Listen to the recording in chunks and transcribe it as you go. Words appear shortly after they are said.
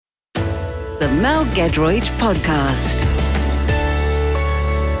The Mel Gedroych Podcast.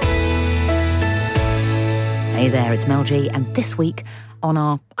 Hey there, it's Mel G, and this week on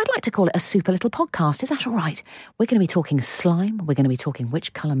our, I'd like to call it a super little podcast, is that all right? We're going to be talking slime, we're going to be talking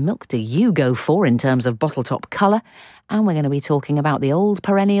which colour milk do you go for in terms of bottle top colour, and we're going to be talking about the old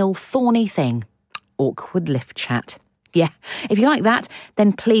perennial thorny thing, awkward lift chat. Yeah, if you like that,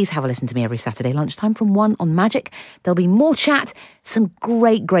 then please have a listen to me every Saturday lunchtime from 1 on Magic. There'll be more chat, some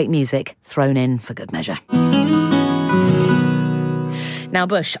great music thrown in for good measure. Now,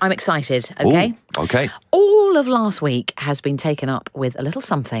 Bush, I'm excited, okay? Ooh, okay. All of last week has been taken up with a little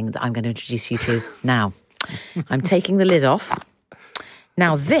something that I'm going to introduce you to now. I'm taking the lid off.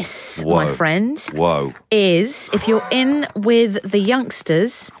 Now, this, my friend, is, if you're in with the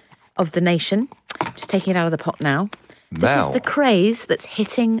youngsters of the nation, just taking it out of the pot now. This Mel. is the craze that's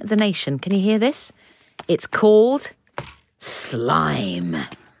hitting the nation. Can you hear this? It's called slime.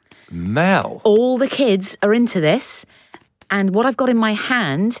 Mel. All the kids are into this. And what I've got in my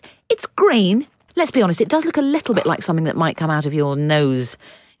hand, it's green. Let's be honest, it does look a little bit like something that might come out of your nose,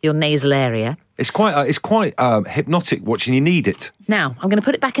 your nasal area. It's quite hypnotic watching you knead it. Now, I'm going to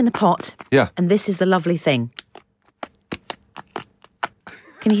put it back in the pot. Yeah. And this is the lovely thing.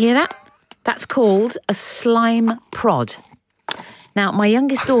 Can you hear that? That's called a slime prod. Now, my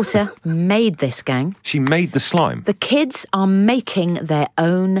youngest daughter made this, gang. She made the slime. The kids are making their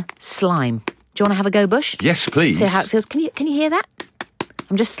own slime. Do you want to have a go, Bush? Yes, please. See how it feels. Can you hear that?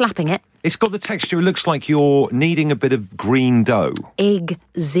 I'm just slapping it. It's got the texture. It looks like you're kneading a bit of green dough.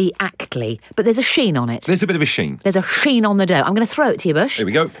 Exactly. But there's a sheen on it. There's a bit of a sheen. There's a sheen on the dough. I'm going to throw it to you, Bush. Here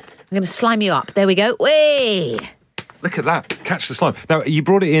we go. I'm going to slime you up. There we go. Whee! Look at that. Catch the slime. Now, you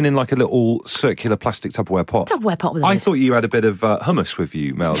brought it in like a little circular plastic Tupperware pot. Tupperware pot with a I lid. thought you had a bit of hummus with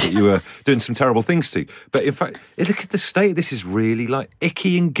you, Mel, that you were doing some terrible things to. But in fact, look at the state. This is really like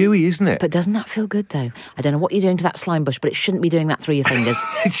icky and gooey, isn't it? But doesn't that feel good, though? I don't know what you're doing to that slime, Bush, but it shouldn't be doing that through your fingers.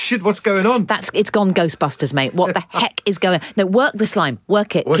 It should. What's going on? It's gone Ghostbusters, mate. What the heck is going on? No, work the slime.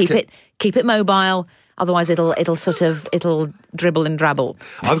 Work it. Keep it mobile. Otherwise, it'll dribble and drabble.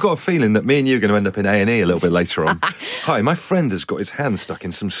 I've got a feeling that me and you are going to end up in A&E a little bit later on. Hi, my friend has got his hand stuck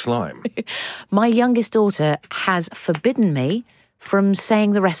in some slime. My youngest daughter has forbidden me from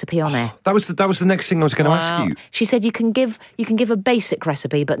saying the recipe on air. That was the next thing I was going to ask you. She said you can give a basic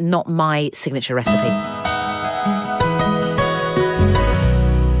recipe, but not my signature recipe.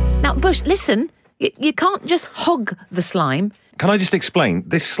 Now, Bush, listen, you can't just hog the slime. Can I just explain?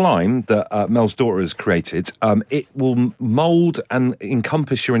 This slime that Mel's daughter has created, it will mould and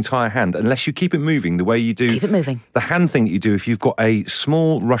encompass your entire hand unless you keep it moving the way you do. Keep it moving. The hand thing that you do if you've got a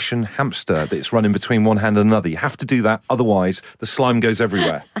small Russian hamster that's running between one hand and another. You have to do that, otherwise the slime goes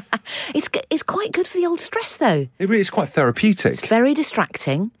everywhere. It's quite good for the old stress, though. It really is quite therapeutic. It's very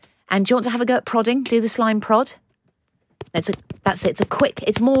distracting. And do you want to have a go at prodding? Do the slime prod? That's it. It's a quick.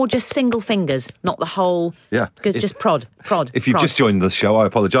 It's more just single fingers, not the whole. Yeah. Just prod. If you've just joined the show, I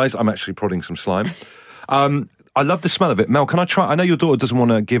apologise. I'm actually prodding some slime. I love the smell of it. Mel, can I try? I know your daughter doesn't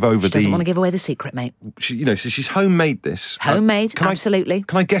want to give over She doesn't want to give away the secret, mate. So she's homemade this. Homemade, absolutely.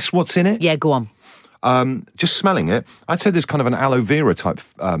 Can I guess what's in it? Yeah, go on. Just smelling it, I'd say there's kind of an aloe vera type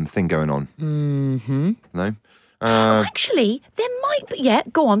thing going on. Mm-hmm. No? Actually, there might be. Yeah,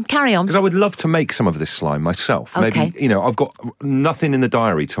 go on, carry on. Because I would love to make some of this slime myself. Okay. Maybe, I've got nothing in the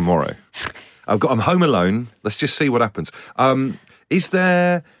diary tomorrow. I'm home alone. Let's just see what happens. Is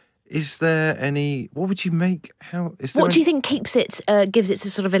there any? What would you make? What do you think keeps it? Gives it a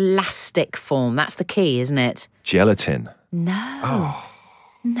sort of elastic form. That's the key, isn't it? Gelatin. No,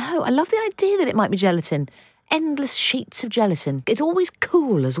 I love the idea that it might be gelatin. Endless sheets of gelatin. It's always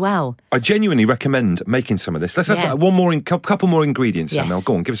cool as well. I genuinely recommend making some of this. Let's have couple more ingredients, yes. Mel.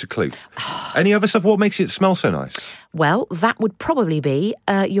 Go on, give us a clue. Any other stuff? What makes it smell so nice? Well, that would probably be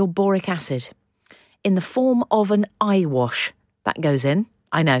your boric acid in the form of an eye wash. That goes in.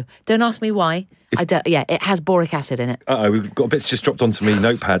 I know. Don't ask me why. It has boric acid in it. We've got bits just dropped onto me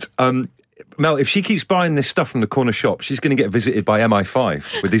notepad. Mel, if she keeps buying this stuff from the corner shop, she's going to get visited by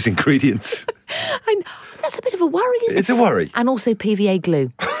MI5 with these ingredients. That's a bit of a worry, isn't it? It's a worry. And also PVA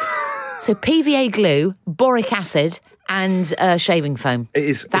glue. So PVA glue, boric acid, and shaving foam.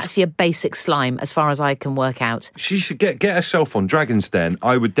 That's your basic slime, as far as I can work out. She should get herself on Dragon's Den.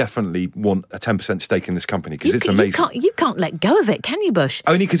 I would definitely want a 10% stake in this company because it's amazing. You can't let go of it, can you, Bush?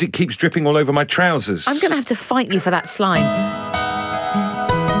 Only because it keeps dripping all over my trousers. I'm going to have to fight you for that slime.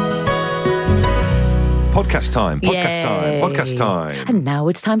 Podcast time. And now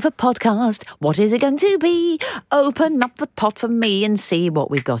it's time for podcast. What is it going to be? Open up the pot for me and see what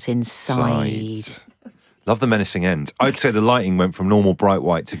we've got inside. Love the menacing end. I'd say the lighting went from normal bright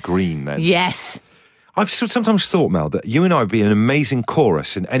white to green then. Yes. I've sometimes thought, Mel, that you and I would be an amazing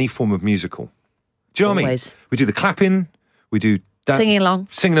chorus in any form of musical. Do you know what I mean? We do the clapping, we do... Singing along,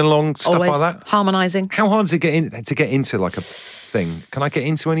 stuff always. Like that. Harmonising. How hard is it to get into like a thing? Can I get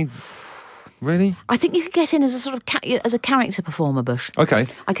into any... Really? I think you could get in as a sort of as a character performer, Bush. Okay.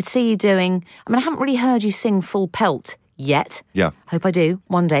 I could see you doing... I haven't really heard you sing full pelt yet. Yeah. Hope I do,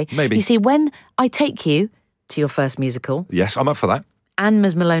 one day. Maybe. You see, when I take you to your first musical... Yes, I'm up for that. And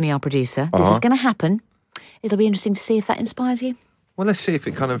Ms Maloney, our producer, this is going to happen. It'll be interesting to see if that inspires you. Well, let's see if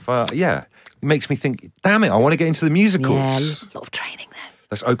it kind of, makes me think, damn it, I want to get into the musicals. Yeah, a lot of training there.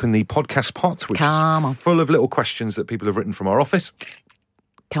 Let's open the podcast pot, which is full of little questions that people have written from our office.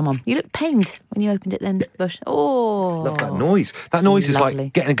 Come on. You look pained when you opened it then, Bush. Oh. Love that noise. That noise is lovely.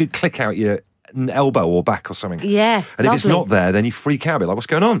 like getting a good click out your elbow or back or something. Yeah, And if it's not there, then you freak out a bit, like, what's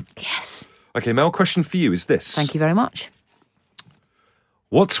going on? Yes. Okay, Mel, question for you is this. Thank you very much.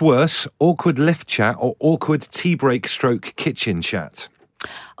 What's worse, awkward lift chat or awkward tea break stroke kitchen chat?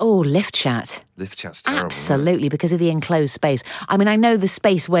 Oh, lift chat. Lift chat's terrible. Absolutely, because of the enclosed space. I know the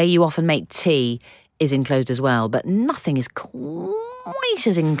space where you often make tea is enclosed as well, but nothing is quite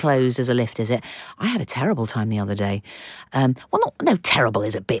as enclosed as a lift, is it? I had a terrible time the other day. Terrible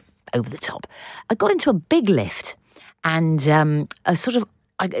is a bit over the top. I got into a big lift and an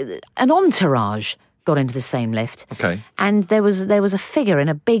entourage got into the same lift. Okay. And there was a figure in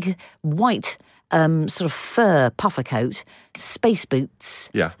a big white sort of fur puffer coat, space boots,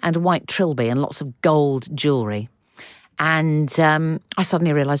 and white trilby and lots of gold jewellery. And I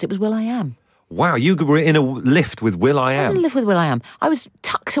suddenly realised it was Will.i.am. Wow, you were in a lift with Will.i.am. I was in a lift with Will.i.am. I was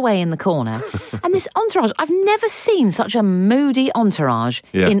tucked away in the corner. And this entourage, I've never seen such a moody entourage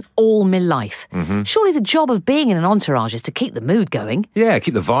in all my life. Mm-hmm. Surely the job of being in an entourage is to keep the mood going. Yeah,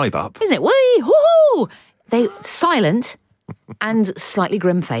 keep the vibe up. Isn't it? Whee, hoo-hoo! They silent and slightly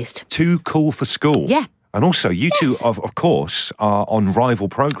grim-faced. Too cool for school. Yeah. And also, you two, of course, are on rival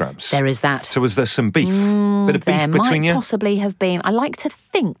programmes. There is that. So was there some beef? Bit of beef between you? There might possibly have been. I like to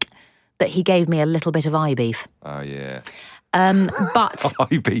think that he gave me a little bit of eye beef. Oh, yeah. But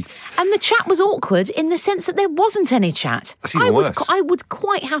eye beef. And the chat was awkward in the sense that there wasn't any chat. That's even worse. I would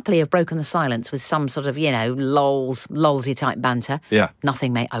quite happily have broken the silence with some sort of, lolsy type banter. Yeah.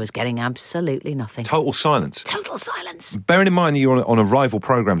 Nothing, mate. I was getting absolutely nothing. Total silence. Total silence. Bearing in mind that you're on a rival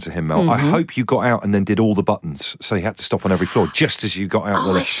programme to him, Mel, I hope you got out and then did all the buttons, so you had to stop on every floor just as you got out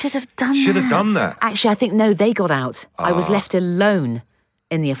the lift. I should have done that. Should have done that. Actually, I think, no, they got out. I was left alone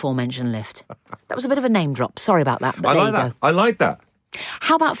in the aforementioned lift. That was a bit of a name drop. Sorry about that, but there you go. I like that.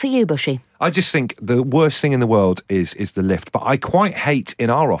 How about for you, Bushy? I just think the worst thing in the world is the lift. But I quite hate in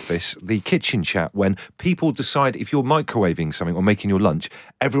our office the kitchen chat when people decide if you're microwaving something or making your lunch,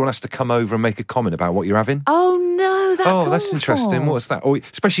 everyone has to come over and make a comment about what you're having. Oh, no, that's awful. That's interesting. What's that? Or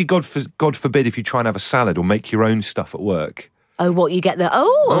especially, God forbid, if you try and have a salad or make your own stuff at work. Oh, what, you get the...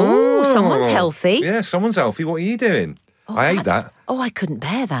 Oh, someone's healthy. Yeah, someone's healthy. What are you doing? I hate that. Oh, I couldn't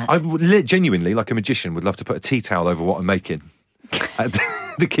bear that. I would genuinely, like a magician, would love to put a tea towel over what I'm making at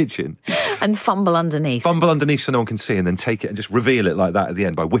the kitchen. And fumble underneath. Fumble underneath so no one can see and then take it and just reveal it like that at the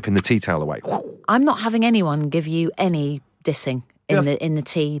end by whipping the tea towel away. I'm not having anyone give you any dissing in the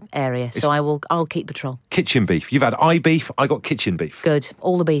tea area, so I'll keep patrol. Kitchen beef. You've had eye beef, I got kitchen beef. Good.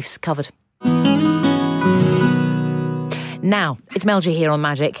 All the beef's covered. Now, it's Mel G here on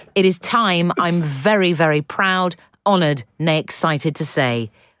Magic. It is time, I'm very, very proud, honoured, nay excited to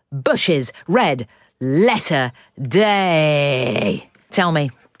say, Bush's Red Letter Day. Tell me.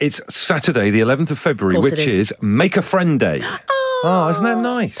 It's Saturday, the 11th of February, which is Make a Friend Day. Oh, isn't that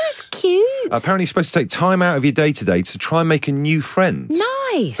nice? That's cute. Apparently you're supposed to take time out of your day today to try and make a new friend.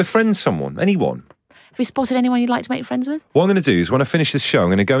 Nice. Befriend someone, anyone. Have you spotted anyone you'd like to make friends with? What I'm going to do is when I finish this show, I'm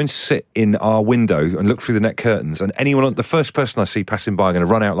going to go and sit in our window and look through the net curtains, and the first person I see passing by, I'm going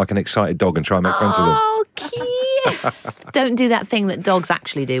to run out like an excited dog and try and make friends with them. Oh, cute. Don't do that thing that dogs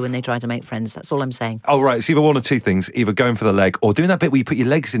actually do when they try to make friends. That's all I'm saying. Oh, right. It's either one or two things. Either going for the leg or doing that bit where you put your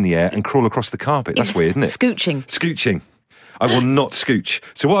legs in the air and crawl across the carpet. That's weird, isn't it? Scooching. I will not scooch.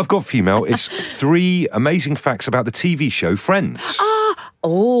 So what I've got for you, Mel, is 3 amazing facts about the TV show Friends.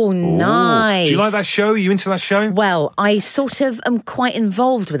 Oh, nice. Do you like that show? Are you into that show? Well, I sort of am quite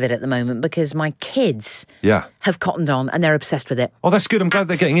involved with it at the moment because my kids have cottoned on and they're obsessed with it. Oh, that's good. I'm glad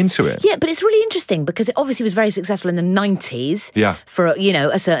they're getting into it. Yeah, but it's really interesting because it obviously was very successful in the 90s for,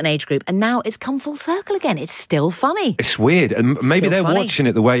 a certain age group. And now it's come full circle again. It's still funny. It's weird. And maybe they're watching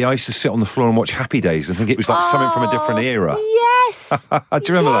it the way I used to sit on the floor and watch Happy Days and think it was like something from a different era. Yes. Do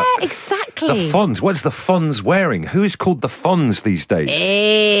you remember that? Exactly. The Fonz. What's the Fonz wearing? Who is called the Fonz these days?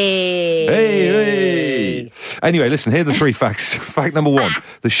 Hey. Anyway, listen, here are the 3 facts. Fact number 1.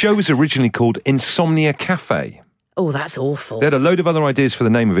 The show was originally called Insomnia Cafe. Oh, that's awful. They had a load of other ideas for the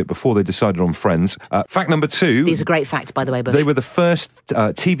name of it before they decided on Friends. Fact number 2. These are great facts, by the way, Bush. They were the first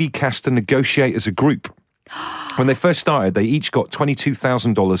TV cast to negotiate as a group. When they first started, they each got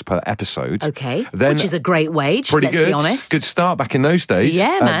 $22,000 per episode. Okay, which is a great wage, pretty let's good. Be honest. Good start back in those days.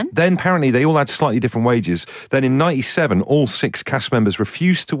 Yeah, man. Then apparently they all had slightly different wages. Then in 97, all 6 cast members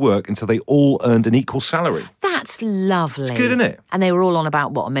refused to work until they all earned an equal salary. That's lovely. It's good, isn't it? And they were all on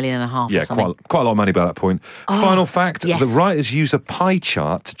about, $1.5 million or something? Yeah, quite a lot of money by that point. Final fact, yes. The writers use a pie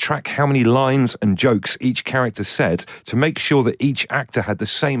chart to track how many lines and jokes each character said to make sure that each actor had the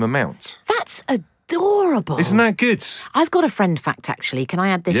same amount. That's adorable. Isn't that good? I've got a friend fact, actually. Can I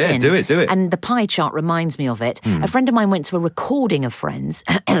add this in? Yeah, do it. And the pie chart reminds me of it. A friend of mine went to a recording of Friends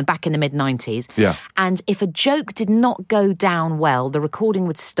back in the mid-90s. Yeah. And if a joke did not go down well, the recording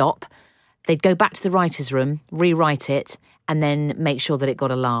would stop. They'd go back to the writer's room, rewrite it, and then make sure that it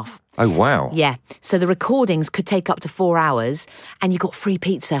got a laugh. Oh, wow. Yeah. So the recordings could take up to 4 hours, and you got free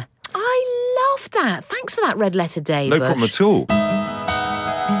pizza. I love that. Thanks for that red letter day, No Bush. problem at all.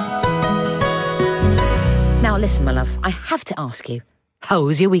 Now, listen, my love, I have to ask you,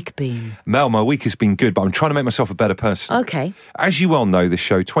 how's your week been? Mel, my week has been good, but I'm trying to make myself a better person. Okay. As you well know, this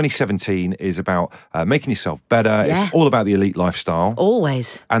show, 2017, is about making yourself better. Yeah. It's all about the elite lifestyle.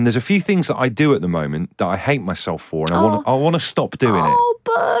 Always. And there's a few things that I do at the moment that I hate myself for, and I want to stop doing it. Oh,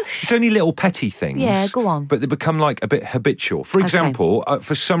 Bush. It's only little petty things. Yeah, go on. But they become like a bit habitual. For example,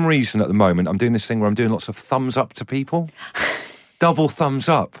 for some reason at the moment, I'm doing this thing where I'm doing lots of thumbs up to people. Double thumbs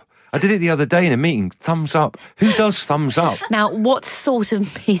up. I did it the other day in a meeting. Thumbs up. Who does thumbs up? Now, what sort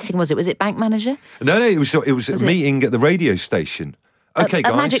of meeting was it? Was it bank manager? No, it was a meeting at the radio station. Okay,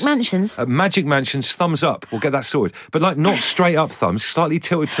 guys. At Magic Mansions? At Magic Mansions, thumbs up. We'll get that sorted. But like not straight up thumbs, slightly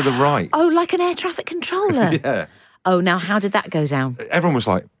tilted to the right. Oh, like an air traffic controller? Yeah. Oh, now how did that go down? Everyone was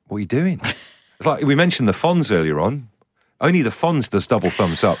like, what are you doing? It's like we mentioned the Fonz earlier on. Only the Fonz does double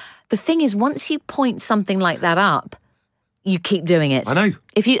thumbs up. The thing is, once you point something like that up, you keep doing it. I know.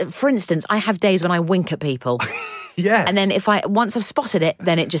 If you, for instance, I have days when I wink at people. Yeah. And then once I've spotted it,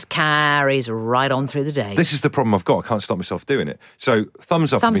 then it just carries right on through the day. This is the problem I've got. I can't stop myself doing it. So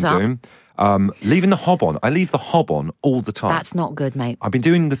thumbs up I've been doing. Leaving the hob on. I leave the hob on all the time. That's not good, mate. I've been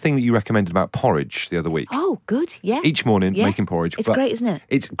doing the thing that you recommended about porridge the other week. Oh, good. Yeah. Each morning, making porridge. It's great, isn't it?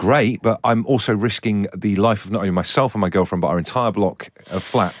 It's great, but I'm also risking the life of not only myself and my girlfriend, but our entire block of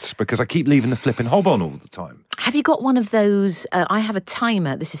flats because I keep leaving the flipping hob on all the time. Have you got one of those? I have a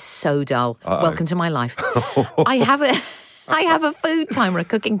timer. This is so dull. Welcome to my life. I have a food timer, a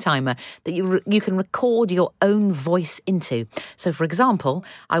cooking timer that you can record your own voice into. So, for example,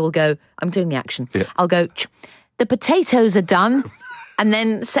 I will go, I'm doing the action. Yeah. I'll go, the potatoes are done, and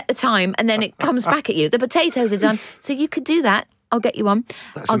then set the time, and then it comes back at you. The potatoes are done. So you could do that. I'll get you one.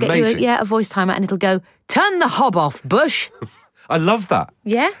 I'll amazing. Get you a voice timer, and it'll go, turn the hob off, Bush. I love that.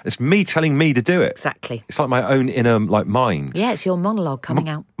 Yeah? It's me telling me to do it. Exactly. It's like my own inner mind. Yeah, it's your monologue coming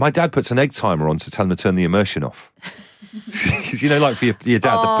out. My dad puts an egg timer on to tell him to turn the immersion off. Because, like for your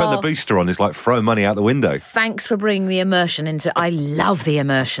dad, putting the booster on is like throwing money out the window. Thanks for bringing the immersion into... I love the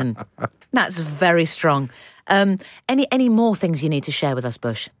immersion. That's very strong. Any more things you need to share with us,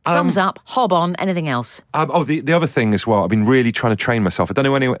 Bush? Thumbs up, hob on, anything else? The other thing as well, I've been really trying to train myself. I don't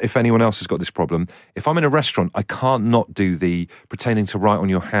know if anyone else has got this problem. If I'm in a restaurant, I can't not do the pretending to write on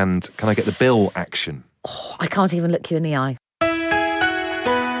your hand, can I get the bill action? Oh, I can't even look you in the eye.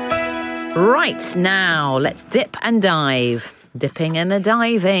 Right, now, let's dip and dive. Dipping and a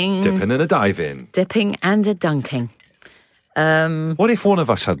diving. Dipping and a diving. Dipping and a dunking. What if one of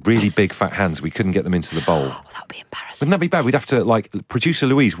us had really big fat hands, we couldn't get them into the bowl? Oh, that would be embarrassing. Wouldn't that be bad? We'd have to, producer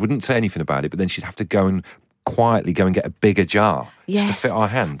Louise wouldn't say anything about it, but then she'd have to quietly go and get a bigger jar just to fit our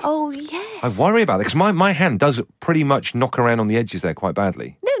hand. Oh, yes. I worry about that because my hand does pretty much knock around on the edges there quite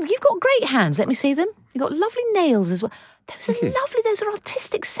badly. No, you've got great hands. Let me see them. You've got lovely nails as well. Those are lovely. Those are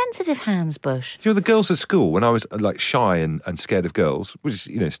artistic, sensitive hands, Bush. The girls at school, when I was shy and scared of girls, which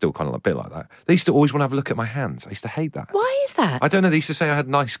is still kind of a bit like that, they used to always want to have a look at my hands. I used to hate that. Why is that? I don't know. They used to say I had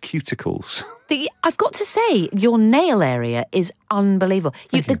nice cuticles. I've got to say, your nail area is unbelievable.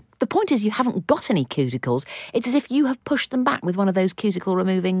 The point is you haven't got any cuticles. It's as if you have pushed them back with one of those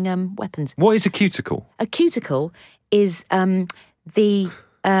cuticle-removing weapons. What is a cuticle? A cuticle is the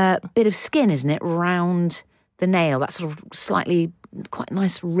bit of skin, isn't it, round the nail, that sort of slightly quite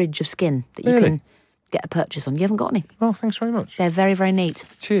nice ridge of skin that you can get a purchase on. You haven't got any? Oh, thanks very much. They're very, very neat.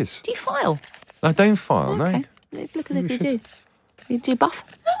 Cheers. Do you file? I don't file, okay. no. Look as if you do. You do buff?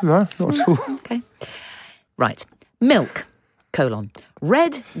 No, not at all. Okay. Right. Milk.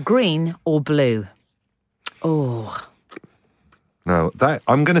 Red, green or blue? Oh. No,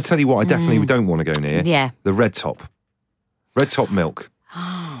 I'm going to tell you what I definitely don't want to go near. Yeah. The red top. Red top milk.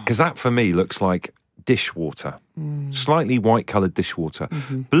 Because that for me looks like dishwater. Slightly white coloured dishwater.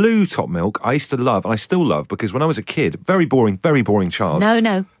 Blue top milk I used to love, and I still love, because when I was a kid, very boring child.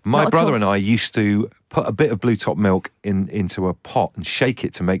 No. My brother and I used to put a bit of blue top milk into a pot and shake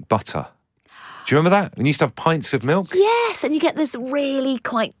it to make butter. Do you remember that? We used to have pints of milk. Yes, and you get this really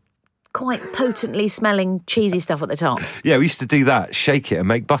quite potently smelling cheesy stuff at the top. Yeah, we used to do that, shake it and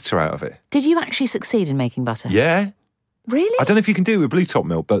make butter out of it. Did you actually succeed in making butter? Yeah. Really? I don't know if you can do it with blue top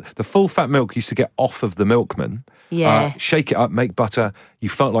milk, but the full fat milk used to get off of the milkman. Yeah. Shake it up, make butter. You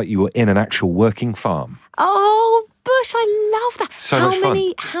felt like you were in an actual working farm. Oh, Bush, I love that. So much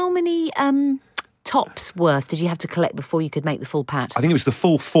fun. How many tops worth did you have to collect before you could make the full pat? I think it was the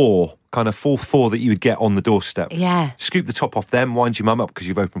full four that you would get on the doorstep. Yeah. Scoop the top off them, wind your mum up because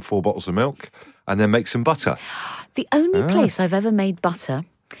you've opened 4 bottles of milk, and then make some butter. The only place I've ever made butter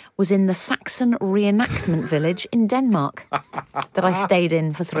was in the Saxon Re-enactment village in Denmark that I stayed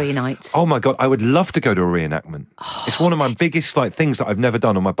in for 3 nights. Oh my God, I would love to go to a reenactment. It's one of my biggest things that I've never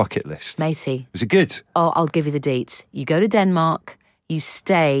done on my bucket list. Matey. Was it good? Oh, I'll give you the deets. You go to Denmark, you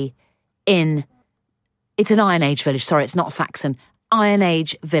stay in... It's an Iron Age village. Sorry, it's not Saxon. Iron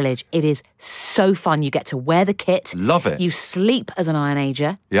Age village. It is so fun. You get to wear the kit. Love it. You sleep as an Iron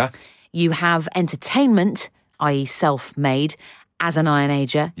Ager. Yeah. You have entertainment, i.e. self-made, as an Iron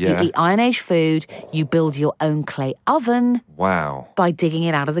Ager. Yeah. You eat Iron Age food. You build your own clay oven. Wow. By digging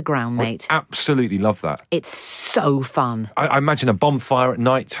it out of the ground, mate. I absolutely love that. It's so fun. I imagine a bonfire at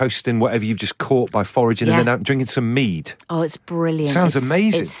night, toasting whatever you've just caught by foraging, and then out drinking some mead. Oh, it's brilliant. Sounds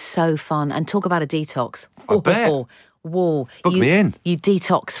amazing. It's so fun. And talk about a detox. I bet. Whoa. Book me in. You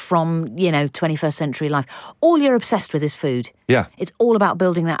detox from, 21st century life. All you're obsessed with is food. Yeah. It's all about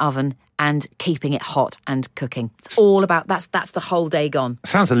building that oven and keeping it hot and cooking. It's all about, that's the whole day gone.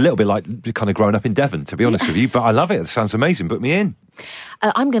 Sounds a little bit like kind of growing up in Devon, to be honest with you, but I love it. It sounds amazing. Book me in.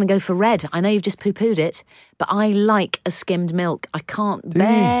 I'm going to go for red. I know you've just poo-pooed it, but I like a skimmed milk. I can't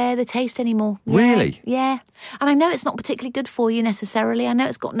bear the taste anymore. Yeah, really? Yeah. And I know it's not particularly good for you necessarily. I know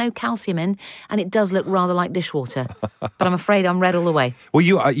it's got no calcium in, and it does look rather like dishwater. But I'm afraid I'm red all the way. Well,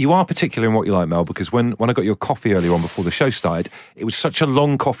 you are particular in what you like, Mel, because when I got your coffee earlier on before the show started, it was such a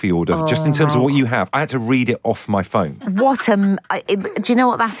long coffee order, just in terms of what you have. I had to read it off my phone. Do you know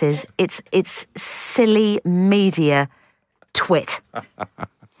what that is? It's silly media twit.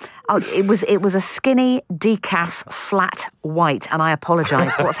 It was a skinny decaf flat white, and I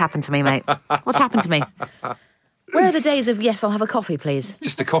apologise. What's happened to me, mate? What's happened to me? Where are the days of, yes, I'll have a coffee, please?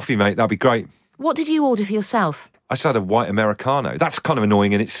 Just a coffee, mate. That'd be great. What did you order for yourself? I just had a white Americano. That's kind of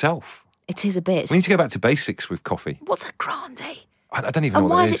annoying in itself. It is a bit. We need to go back to basics with coffee. What's a grande? I don't even know and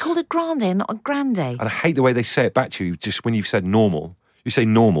what why that is it called a grande and not a grande? And I hate the way they say it back to you, just when you've said normal. You say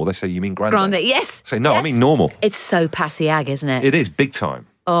normal, they say you mean grande. Grande, yes. Say, no, yes. I mean normal. It's so passy-ag, isn't it? It is, big time.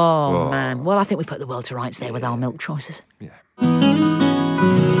 Oh, man. Well, I think we put the world to rights there with our milk choices. Yeah.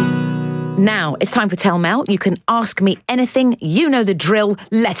 Now, it's time for Tell Mel. You can ask me anything. You know the drill.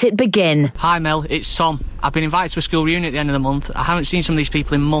 Let it begin. Hi, Mel. It's Tom. I've been invited to a school reunion at the end of the month. I haven't seen some of these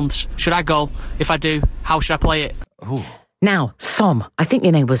people in months. Should I go? If I do, how should I play it? Ooh. Now, Som. I think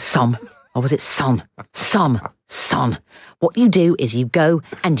your name was Som. Or was it Son? Son. What you do is you go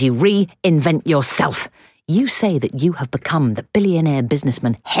and you reinvent yourself. You say that you have become the billionaire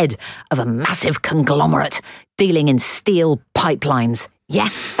businessman head of a massive conglomerate dealing in steel pipelines. Yeah,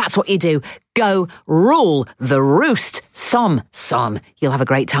 that's what you do. Go rule the roost. Son. You'll have a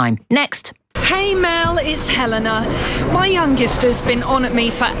great time. Next. Hey Mel, it's Helena. My youngest has been on at me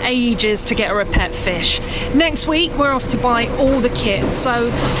for ages to get her a pet fish. Next week we're off to buy all the kit,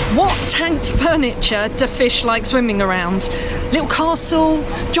 so what tanked furniture do fish like swimming around? Little castle,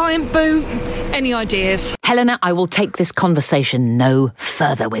 giant boot, any ideas? Helena, I will take this conversation no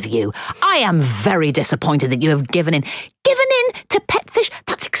further with you. I am very disappointed that you have given in to pet fish.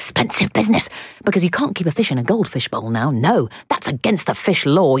 That's expensive business, because you can't keep a fish in a goldfish bowl now. No, that's against the fish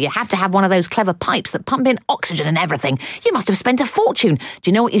law. You have to have one of those clever pipes that pump in oxygen and everything. You must have spent a fortune.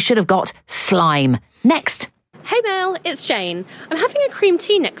 Do you know what you should have got? Slime. Next. Hey Mel, it's Jane. I'm having a cream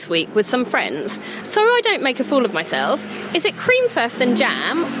tea next week with some friends, so I don't make a fool of myself. Is it cream first then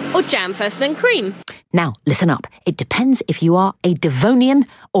jam, or jam first then cream? Now, listen up. It depends if you are a Devonian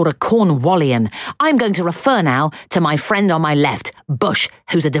or a Cornwallian. I'm going to refer now to my friend on my left, Bush,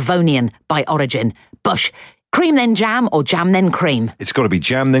 who's a Devonian by origin. Bush, cream then jam or jam then cream? It's got to be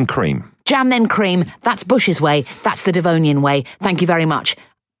jam then cream. Jam then cream. That's Bush's way. That's the Devonian way. Thank you very much.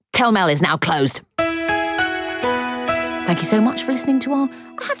 Tell Mel is now closed. Thank you so much for listening to our,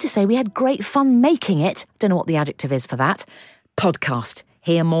 I have to say, we had great fun making it. Don't know what the adjective is for that. Podcast.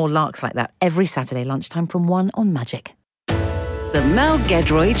 Hear more larks like that every Saturday lunchtime from 1 on Magic. The Mel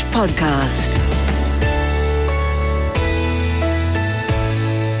Gedroyd Podcast.